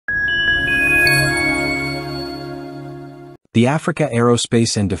The Africa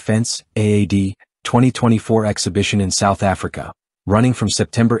Aerospace and Defence (AAD) 2024 exhibition in South Africa, running from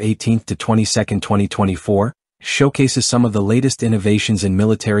September 18 to 22, 2024, showcases some of the latest innovations in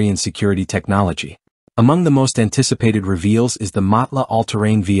military and security technology. Among the most anticipated reveals is the Maatla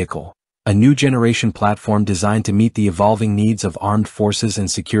all-terrain vehicle, a new generation platform designed to meet the evolving needs of armed forces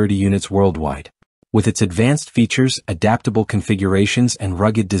and security units worldwide. With its advanced features, adaptable configurations, and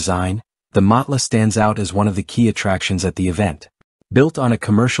rugged design, the Maatla stands out as one of the key attractions at the event. Built on a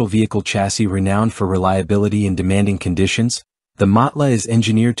commercial vehicle chassis renowned for reliability in demanding conditions, the Maatla is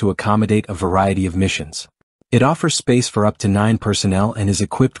engineered to accommodate a variety of missions. It offers space for up to 9 personnel and is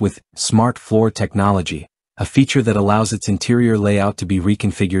equipped with smart floor technology, a feature that allows its interior layout to be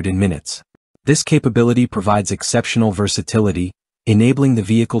reconfigured in minutes. This capability provides exceptional versatility, enabling the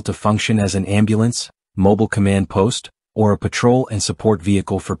vehicle to function as an ambulance, mobile command post, or a patrol and support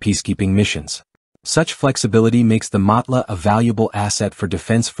vehicle for peacekeeping missions. Such flexibility makes the Maatla a valuable asset for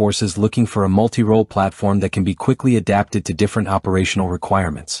defense forces looking for a multi-role platform that can be quickly adapted to different operational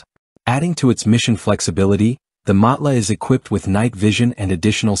requirements. Adding to its mission flexibility, the Maatla is equipped with night vision and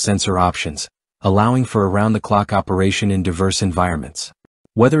additional sensor options, allowing for around-the-clock operation in diverse environments.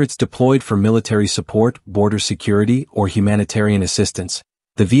 Whether it's deployed for military support, border security, or humanitarian assistance,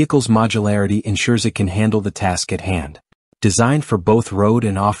 the vehicle's modularity ensures it can handle the task at hand. Designed for both road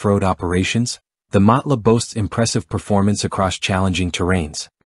and off-road operations, the Maatla boasts impressive performance across challenging terrains.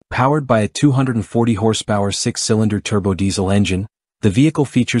 Powered by a 240 horsepower 6-cylinder turbo diesel engine, the vehicle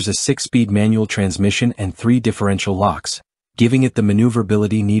features a 6-speed manual transmission and 3 differential locks, giving it the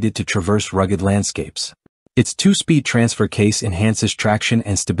maneuverability needed to traverse rugged landscapes. Its 2-speed transfer case enhances traction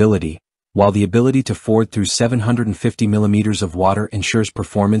and stability, while the ability to ford through 750 millimeters of water ensures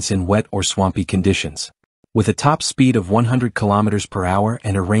performance in wet or swampy conditions. With a top speed of 100 km per hour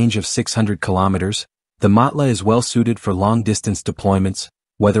and a range of 600 km, the Maatla is well suited for long-distance deployments,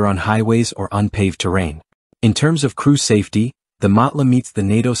 whether on highways or unpaved terrain. In terms of crew safety, the Maatla meets the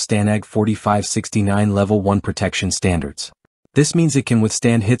NATO STANAG 4569 Level 1 protection standards. This means it can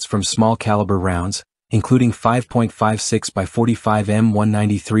withstand hits from small-caliber rounds, including 5.56 by 45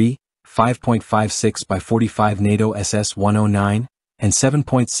 M193, 5.56 by 45 NATO SS109, and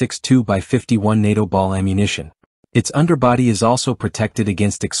 7.62 by 51 NATO ball ammunition. Its underbody is also protected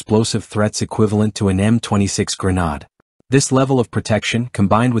against explosive threats equivalent to an M26 grenade. This level of protection,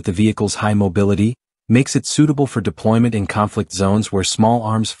 combined with the vehicle's high mobility, makes it suitable for deployment in conflict zones where small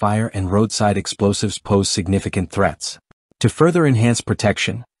arms fire and roadside explosives pose significant threats. To further enhance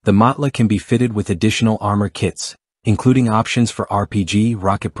protection, the Maatla can be fitted with additional armor kits, including options for RPG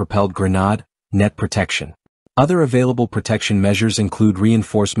rocket-propelled grenade, net protection. Other available protection measures include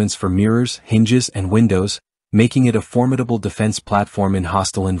reinforcements for mirrors, hinges, and windows, making it a formidable defense platform in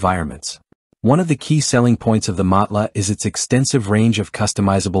hostile environments. One of the key selling points of the Maatla is its extensive range of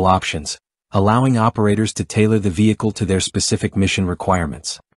customizable options, allowing operators to tailor the vehicle to their specific mission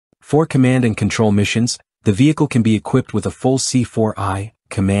requirements. For command and control missions, the vehicle can be equipped with a full C4I,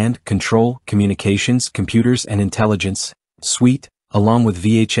 command, control, communications, computers, and intelligence suite, along with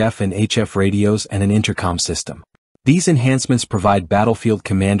VHF and HF radios and an intercom system. These enhancements provide battlefield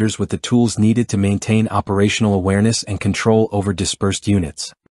commanders with the tools needed to maintain operational awareness and control over dispersed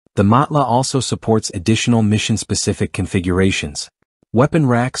units. The Maatla also supports additional mission-specific configurations. Weapon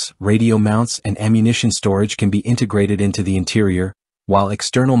racks, radio mounts, and ammunition storage can be integrated into the interior, while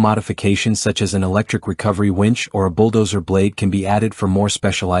external modifications such as an electric recovery winch or a bulldozer blade can be added for more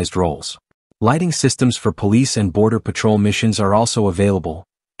specialized roles. Lighting systems for police and border patrol missions are also available,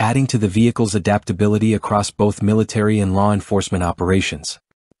 adding to the vehicle's adaptability across both military and law enforcement operations.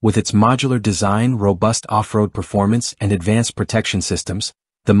 With its modular design, robust off-road performance, and advanced protection systems,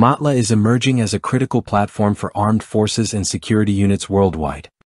 the Maatla is emerging as a critical platform for armed forces and security units worldwide.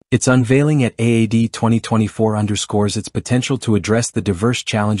 Its unveiling at AAD 2024 underscores its potential to address the diverse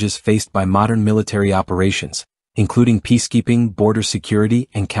challenges faced by modern military operations, including peacekeeping, border security,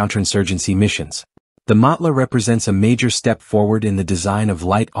 and counterinsurgency missions. The Maatla represents a major step forward in the design of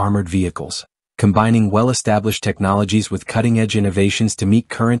light armored vehicles, combining well-established technologies with cutting-edge innovations to meet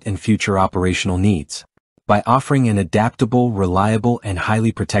current and future operational needs. By offering an adaptable, reliable, and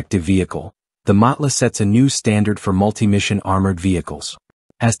highly protective vehicle, the Maatla sets a new standard for multi-mission armored vehicles.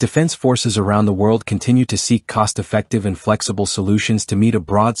 As defense forces around the world continue to seek cost-effective and flexible solutions to meet a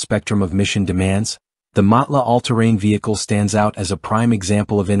broad spectrum of mission demands, the Maatla all-terrain vehicle stands out as a prime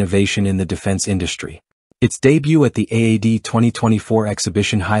example of innovation in the defense industry. Its debut at the AAD 2024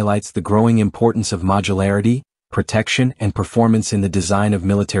 exhibition highlights the growing importance of modularity, protection, and performance in the design of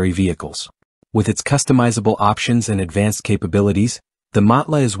military vehicles. With its customizable options and advanced capabilities, The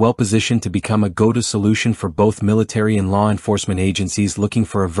Maatla is well positioned to become a go-to solution for both military and law enforcement agencies looking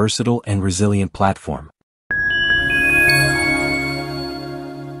for a versatile and resilient platform.